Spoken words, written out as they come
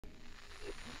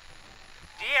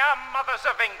Dear mothers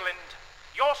of England,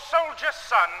 your soldier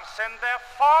sons send their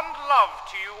fond love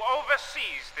to you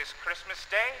overseas this Christmas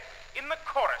Day in the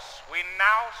chorus we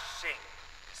now sing.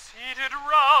 Seated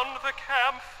round the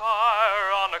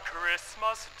campfire on a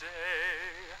Christmas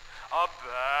Day, a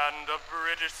band of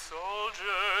British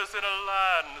soldiers in a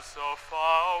land so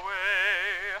far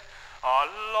away are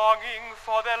longing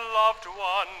for their loved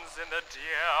ones in the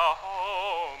dear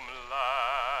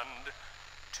homeland,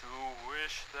 to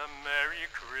wish them Merry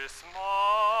Christmas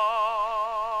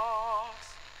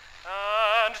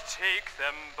and take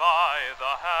them by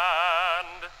the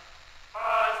hand.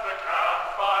 As the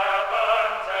campfire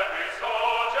burns, every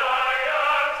soldier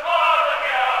yearns for the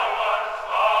dear ones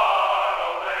far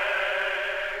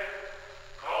away.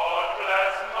 God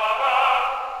bless mother,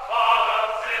 father,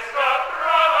 sister,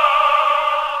 brother,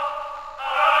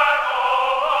 and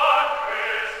all on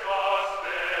Christmas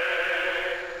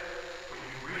Day. We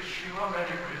wish you a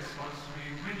Merry Christmas, we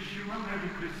wish you a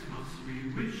Merry Christmas, we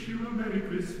wish you a Merry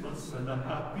Christmas and a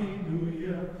Happy New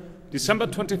Year. December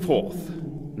 24th,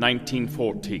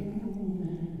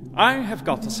 1914. I have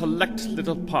got a select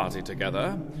little party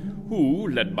together who,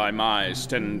 led by my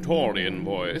stentorian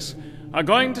voice, are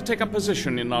going to take a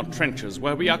position in our trenches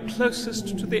where we are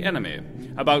closest to the enemy,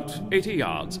 about 80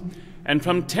 yards, and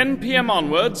from 10 p.m.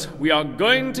 onwards we are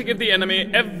going to give the enemy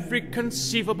every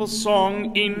conceivable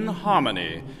song in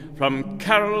harmony, from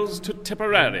carols to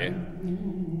Tipperary.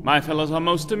 My fellows are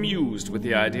most amused with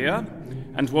the idea,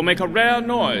 and will make a rare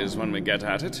noise when we get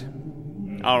at it.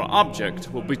 Our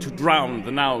object will be to drown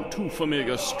the now too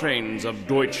familiar strains of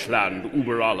Deutschland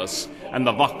über alles and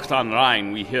the Wacht am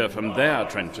Rhein we hear from their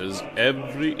trenches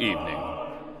every evening.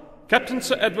 Captain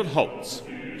Sir Edward Holtz,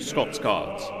 Scots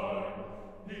Guards.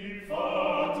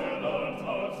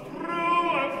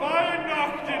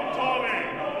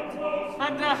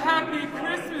 And a happy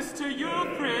Christmas to you,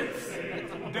 Fritz.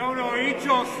 Don't eat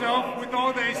yourself with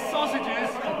all these sausages.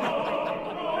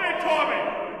 Hey, Tommy,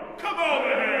 come over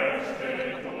here.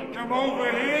 Come over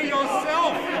here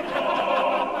yourself.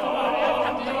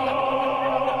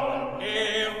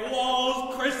 It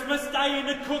was Christmas Day in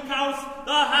the cookhouse,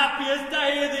 the happiest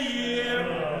day of the year.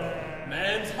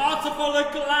 Men's hearts are full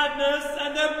of gladness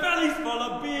and their bellies full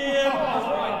of beer.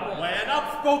 When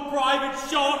up spoke Private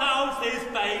Shorthouse, his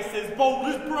face as bold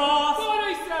as brass,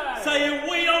 saying,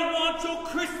 "We don't want your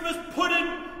Christmas pudding,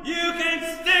 you can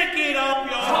stick it up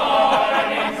your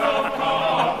Tidings of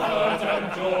comfort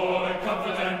and joy,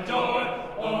 comfort and joy.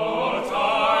 Oh,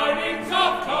 tidings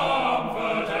of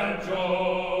comfort and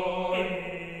joy.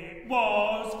 It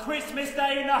was Christmas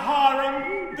Day in the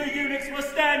harem, the eunuchs were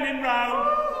standing round,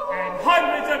 and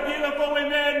hundreds of beautiful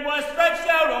women were stretched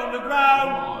out on the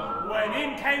ground. When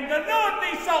in came the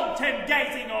lordly sultan,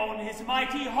 gazing on his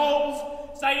mighty halls,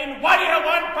 saying, "What do you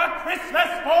want for Christmas,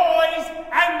 boys?"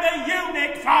 And the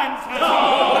eunuchs answered,